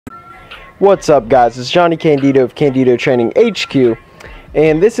What's up, guys? It's Jonnie Candito of Candito Training HQ,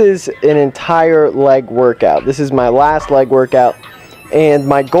 and this is an entire leg workout. This is my last leg workout, and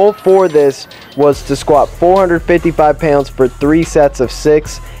my goal for this was to squat 455 pounds for 3 sets of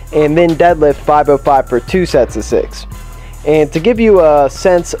 6, and then deadlift 505 for 2 sets of 6. And to give you a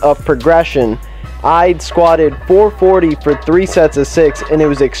sense of progression, I squatted 440 for 3 sets of 6, and it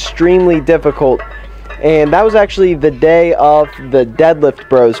was extremely difficult. And that was actually the day of the Deadlift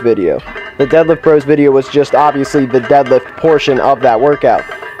Bros video. The Deadlift Bros video was just obviously the deadlift portion of that workout,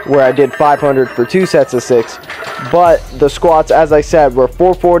 where I did 500 for 2 sets of 6. But the squats, as I said, were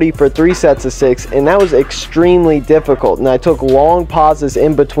 440 for 3 sets of 6, and that was extremely difficult. And I took long pauses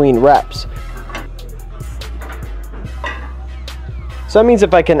in between reps. So that means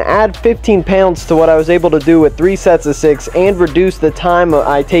if I can add 15 pounds to what I was able to do with 3 sets of 6 and reduce the time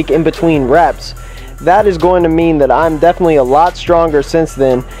I take in between reps, that is going to mean that I'm definitely a lot stronger since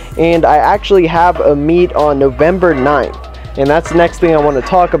then. And I actually have a meet on November 9th, and that's the next thing I want to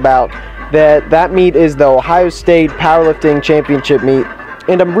talk about. That meet is the Ohio State Powerlifting Championship meet,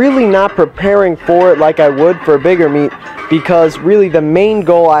 and I'm really not preparing for it like I would for a bigger meet, because really the main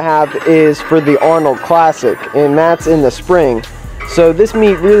goal I have is for the Arnold Classic, and that's in the spring. So this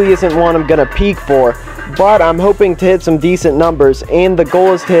meet really isn't one I'm going to peak for, but I'm hoping to hit some decent numbers, and the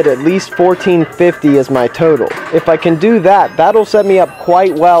goal is to hit at least 1450 as my total. If I can do that, that'll set me up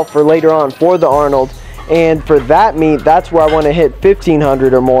quite well for later on for the Arnold, and for that meet, that's where I want to hit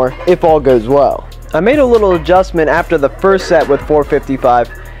 1500 or more if all goes well. I made a little adjustment after the first set with 455.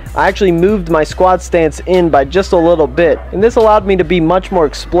 I actually moved my squat stance in by just a little bit, and this allowed me to be much more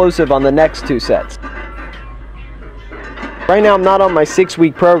explosive on the next 2 sets. Right now I'm not on my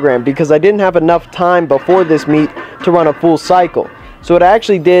 6-week program because I didn't have enough time before this meet to run a full cycle. So what I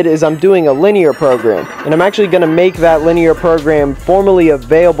actually did is I'm doing a linear program, and I'm actually going to make that linear program formally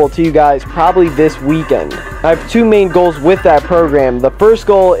available to you guys probably this weekend. I have 2 main goals with that program. The first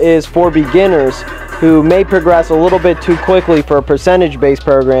goal is for beginners who may progress a little bit too quickly for a percentage-based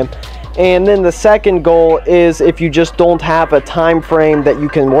program. And then the second goal is if you just don't have a time frame that you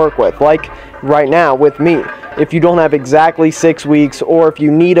can work with, like right now with me. If you don't have exactly 6 weeks, or if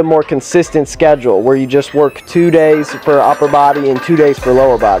you need a more consistent schedule where you just work 2 days for upper body and 2 days for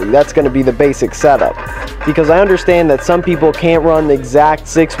lower body, that's going to be the basic setup. Because I understand that some people can't run the exact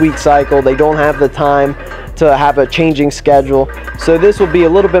 6-week cycle, they don't have the time to have a changing schedule, so this will be a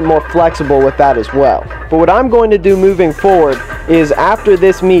little bit more flexible with that as well. But what I'm going to do moving forward is after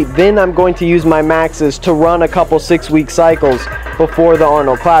this meet, then I'm going to use my maxes to run a couple 6-week cycles before the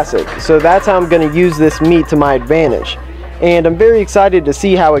Arnold Classic. So that's how I'm going to use this meet to my advantage. And I'm very excited to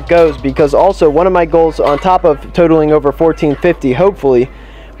see how it goes, because also one of my goals on top of totaling over 1450 hopefully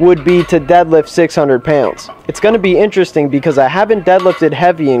would be to deadlift 600 pounds. It's going to be interesting because I haven't deadlifted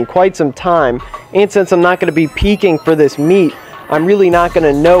heavy in quite some time, and since I'm not going to be peaking for this meet, I'm really not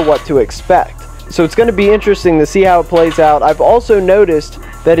going to know what to expect. So it's going to be interesting to see how it plays out. I've also noticed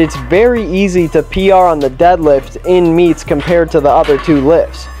that it's very easy to PR on the deadlift in meets compared to the other 2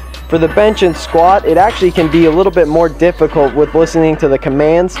 lifts. For the bench and squat, it actually can be a little bit more difficult with listening to the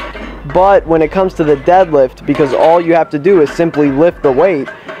commands, but when it comes to the deadlift, because all you have to do is simply lift the weight,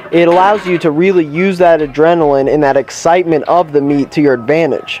 it allows you to really use that adrenaline and that excitement of the meet to your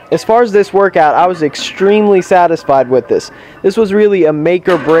advantage. As far as this workout, I was extremely satisfied with this. This was really a make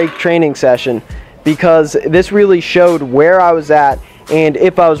or break training session, because this really showed where I was at and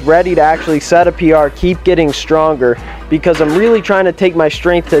if I was ready to actually set a PR, keep getting stronger, because I'm really trying to take my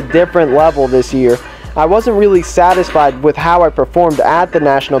strength to a different level this year. I wasn't really satisfied with how I performed at the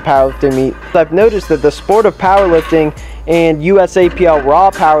National Powerlifting meet. I've noticed that the sport of powerlifting and USAPL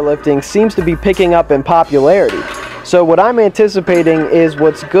raw powerlifting seems to be picking up in popularity. So what I'm anticipating is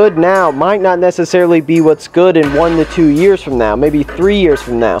what's good now might not necessarily be what's good in 1 to 2 years from now, maybe 3 years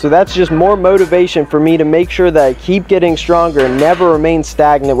from now. So that's just more motivation for me to make sure that I keep getting stronger and never remain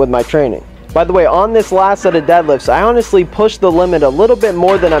stagnant with my training. By the way, on this last set of deadlifts, I honestly pushed the limit a little bit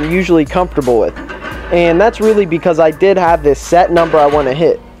more than I'm usually comfortable with. And that's really because I did have this set number I want to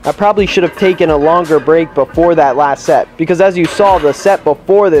hit. I probably should have taken a longer break before that last set, because as you saw, the set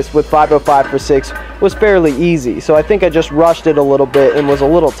before this with 505 for 6 was fairly easy. So I think I just rushed it a little bit and was a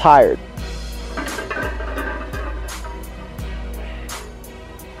little tired.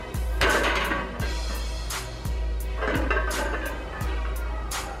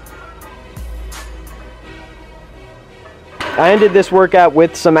 I ended this workout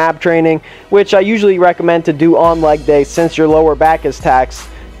with some ab training, which I usually recommend to do on leg day since your lower back is taxed,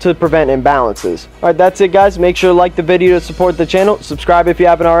 to prevent imbalances. Alright, that's it, guys. Make sure to like the video to support the channel. Subscribe if you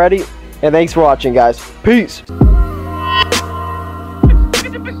haven't already. And thanks for watching, guys. Peace.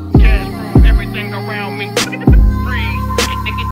 around me.